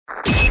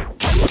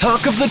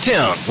Talk of the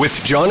Town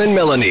with John and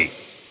Melanie.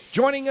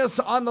 Joining us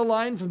on the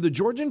line from the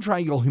Georgian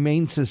Triangle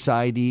Humane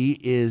Society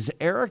is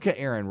Erika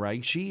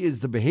Ehrenreich. She is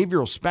the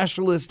behavioral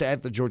specialist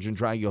at the Georgian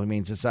Triangle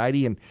Humane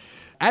Society. And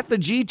at the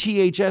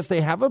GTHS,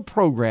 they have a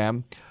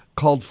program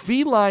called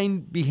Feline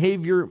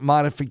Behavior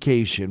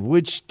Modification,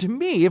 which to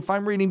me, if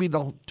I'm reading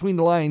between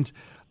the lines,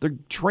 they're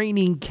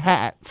training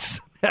cats.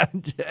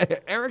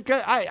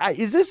 Erika,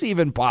 is this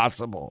even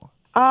possible?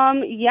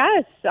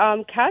 Yes,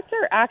 cats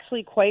are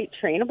actually quite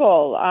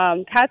trainable.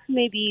 Cats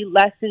may be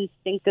less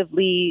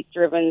instinctively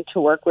driven to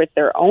work with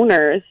their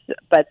owners,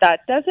 but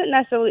that doesn't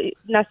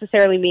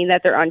necessarily mean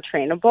that they're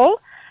untrainable.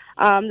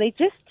 They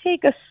just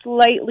take a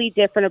slightly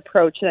different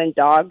approach than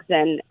dogs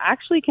and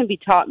actually can be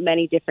taught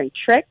many different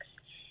tricks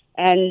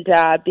and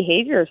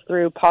behaviors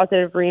through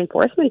positive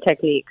reinforcement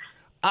techniques.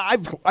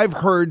 I've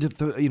heard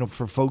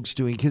for folks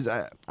doing, because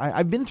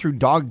I've been through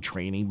dog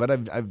training, but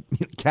I've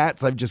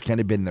cats I've just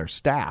kind of been their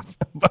staff.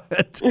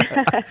 but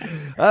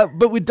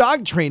with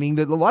dog training,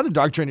 that a lot of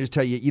dog trainers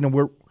tell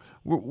you,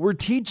 we're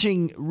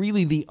teaching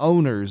really the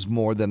owners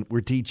more than we're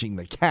teaching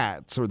the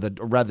cats or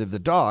rather the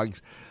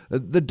dogs.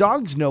 The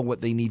dogs know what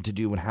they need to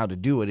do and how to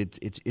do it.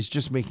 It's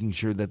just making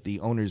sure that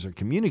the owners are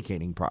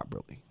communicating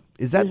properly.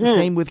 Is that the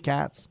same with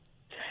cats?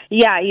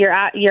 Yeah,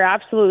 you're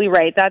absolutely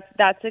right.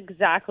 That's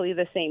exactly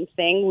the same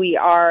thing. We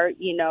are,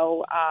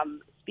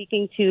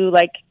 speaking to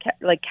like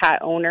cat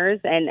owners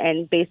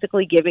and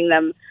basically giving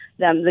them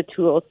the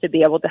tools to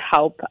be able to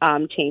help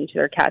change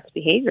their cat's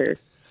behaviors.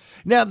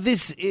 Now,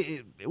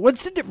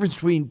 what's the difference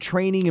between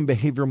training and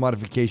behavioral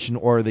modification,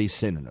 or are they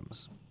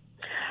synonyms?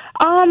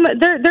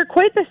 They're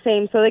quite the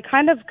same. So they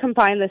kind of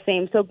combine the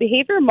same. So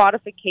behavior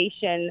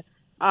modification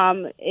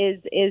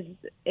is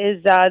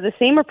the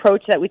same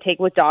approach that we take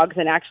with dogs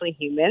and actually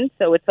humans.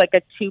 So it's like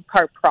a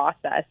two-part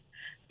process.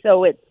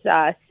 So it's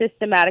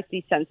systematic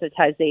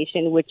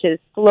desensitization, which is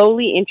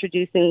slowly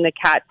introducing the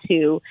cat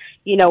to,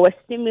 a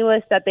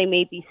stimulus that they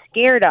may be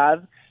scared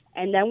of.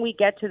 And then we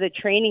get to the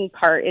training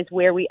part is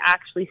where we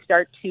actually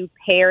start to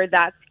pair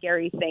that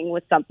scary thing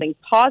with something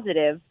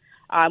positive,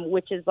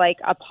 which is like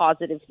a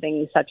positive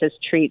thing such as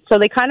treats. So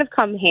they kind of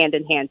come hand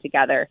in hand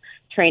together,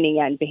 training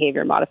and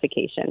behavior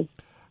modification.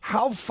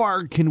 How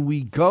far can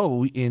we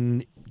go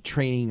in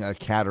training a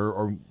cat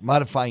or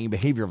modifying the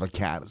behavior of a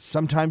cat?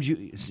 Sometimes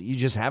you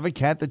just have a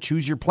cat that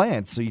chews your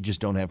plants, so you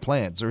just don't have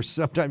plants. Or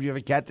sometimes you have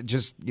a cat that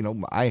just,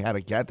 I had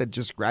a cat that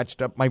just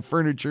scratched up my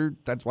furniture.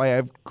 That's why I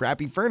have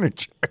crappy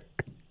furniture.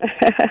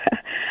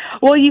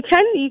 Well, you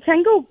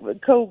can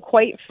go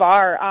quite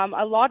far.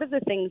 A lot of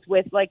the things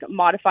with like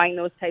modifying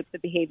those types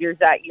of behaviors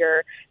that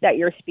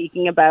you're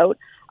speaking about,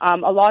 a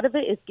lot of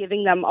it is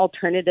giving them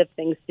alternative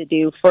things to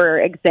do.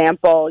 For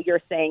example, you're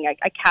saying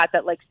a cat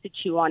that likes to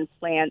chew on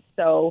plants.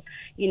 So,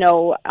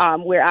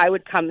 where I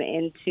would come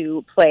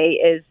into play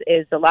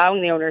is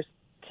allowing the owners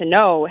to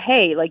know,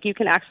 hey, like you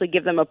can actually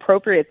give them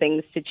appropriate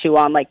things to chew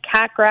on, like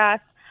cat grass.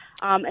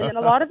 And then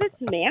a lot of it's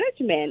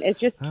management. It's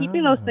just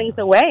keeping those things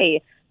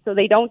away so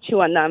they don't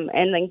chew on them,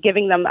 and then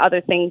giving them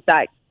other things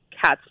that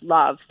cats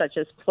love, such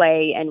as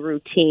play and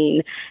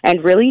routine,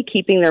 and really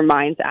keeping their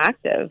minds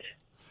active.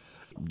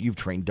 You've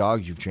trained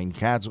dogs, you've trained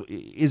cats.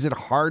 Is it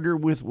harder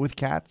with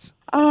cats?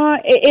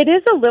 It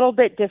is a little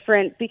bit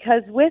different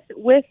because with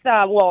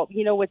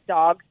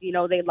dogs,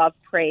 they love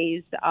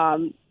praise.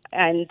 Praise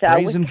and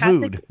cats,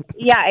 food.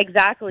 Yeah,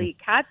 exactly.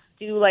 Cats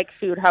do like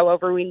food.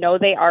 However, we know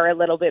they are a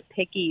little bit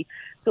picky.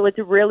 So it's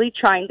really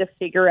trying to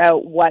figure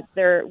out what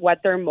their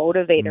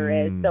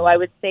motivator is. So I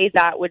would say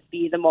that would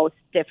be the most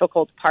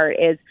difficult part,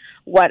 is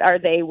what are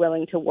they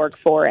willing to work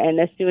for? And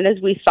as soon as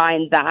we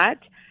find that,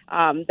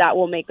 that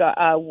will make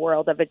a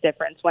world of a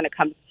difference when it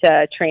comes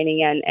to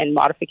training and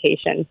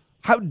modification.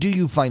 How do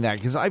you find that?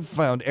 Because I've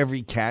found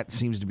every cat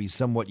seems to be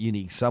somewhat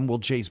unique. Some will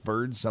chase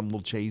birds, some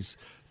will chase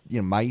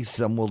mice,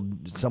 some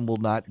will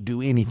not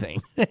do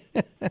anything.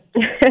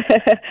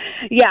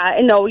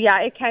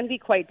 It can be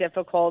quite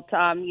difficult.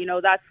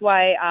 That's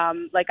why,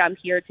 I'm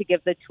here to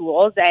give the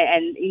tools.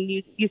 And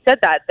you said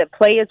that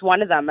play is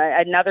one of them.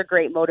 Another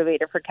great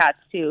motivator for cats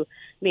too.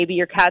 Maybe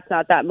your cat's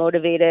not that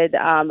motivated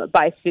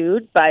by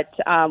food, but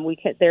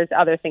there's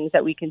other things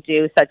that we can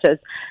do, such as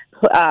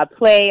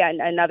play. And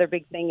another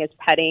big thing is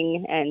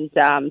petting. And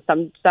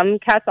some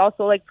cats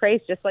also like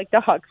praise, just like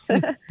dogs.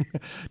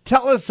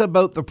 Tell us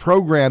about the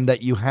program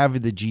that you have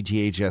in the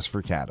GTHS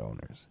for cat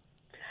owners.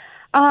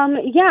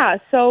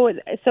 So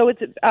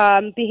it's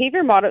feline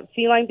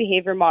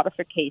behavior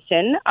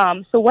modification.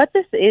 So what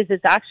this is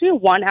actually a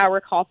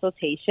 1-hour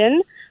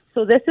consultation.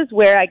 So this is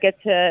where I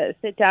get to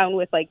sit down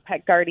with like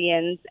pet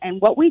guardians,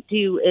 and what we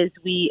do is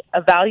we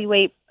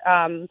evaluate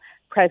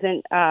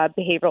present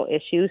behavioral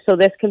issues. So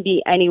this can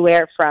be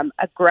anywhere from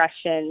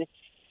aggression,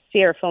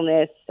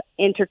 fearfulness,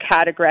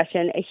 inter-cat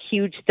aggression. A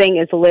huge thing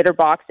is litter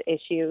box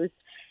issues.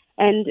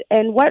 And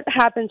what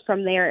happens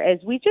from there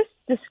is we just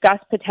discuss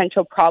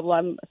potential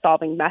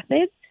problem-solving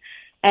methods.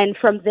 And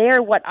from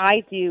there, what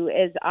I do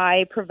is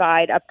I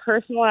provide a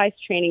personalized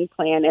training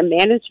plan and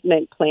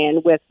management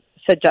plan with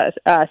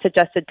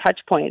suggested touch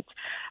points.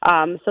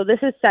 So this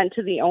is sent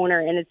to the owner,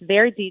 and it's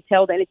very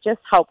detailed, and it just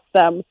helps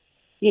them,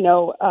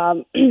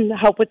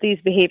 help with these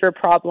behavior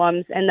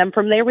problems. And then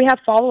from there, we have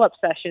follow-up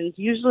sessions.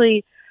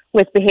 Usually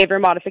with behavior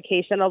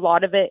modification, a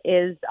lot of it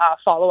is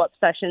follow-up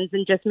sessions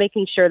and just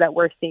making sure that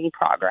we're seeing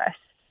progress.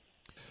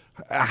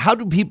 How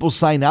do people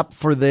sign up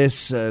for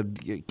this?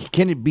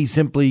 Can it be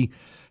simply,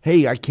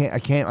 hey, I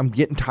can't, I'm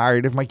getting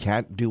tired of my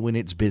cat doing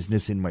its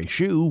business in my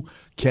shoe.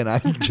 Can I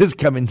just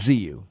come and see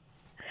you?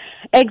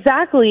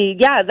 Exactly.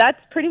 Yeah,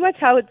 that's pretty much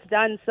how it's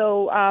done.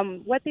 So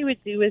what they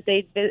would do is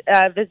they'd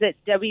visit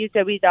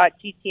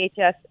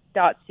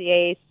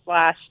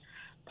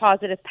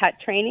www.gths.ca/positive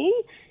pet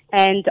training,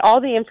 and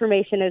all the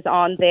information is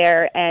on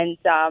there. And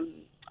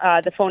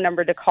the phone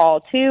number to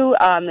call, too,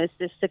 is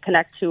just to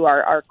connect to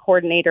our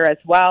coordinator as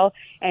well.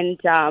 And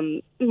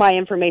my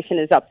information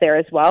is up there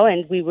as well,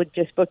 and we would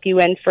just book you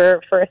in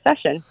for a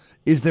session.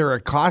 Is there a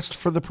cost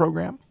for the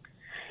program?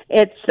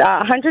 It's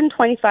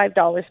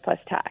 $125 plus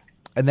tax.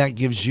 And that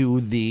gives you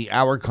the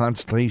hour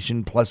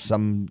consultation plus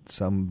some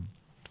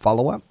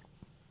follow-up?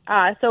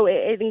 So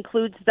it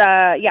includes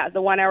the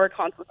 1 hour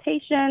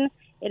consultation.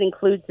 It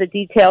includes the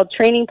detailed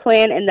training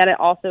plan, and then it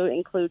also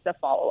includes a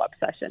follow-up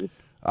session.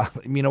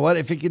 You know what?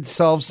 If it could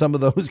solve some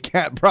of those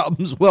cat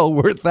problems, well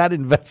worth that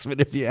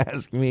investment, if you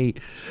ask me.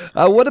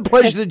 What a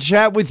pleasure to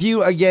chat with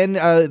you. Again,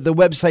 the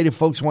website, if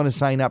folks want to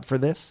sign up for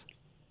this?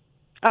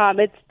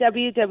 It's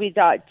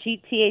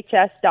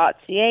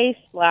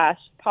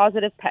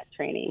www.gths.ca/positive pet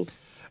training.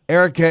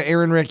 Erika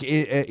Ehrenreich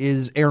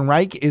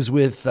is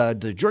with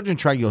the Georgian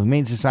Triangle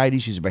Humane Society.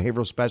 She's a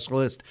behavioral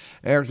specialist.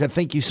 Erika,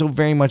 thank you so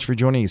very much for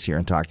joining us here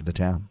on Talk of the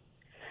Town.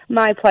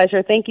 My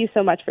pleasure. Thank you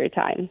so much for your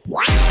time.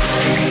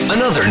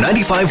 Another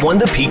 95.1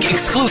 The Peak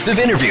exclusive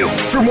interview.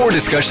 For more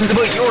discussions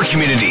about your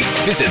community,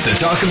 visit the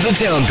Talk of the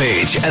Town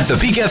page at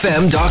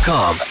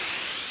thepeakfm.com.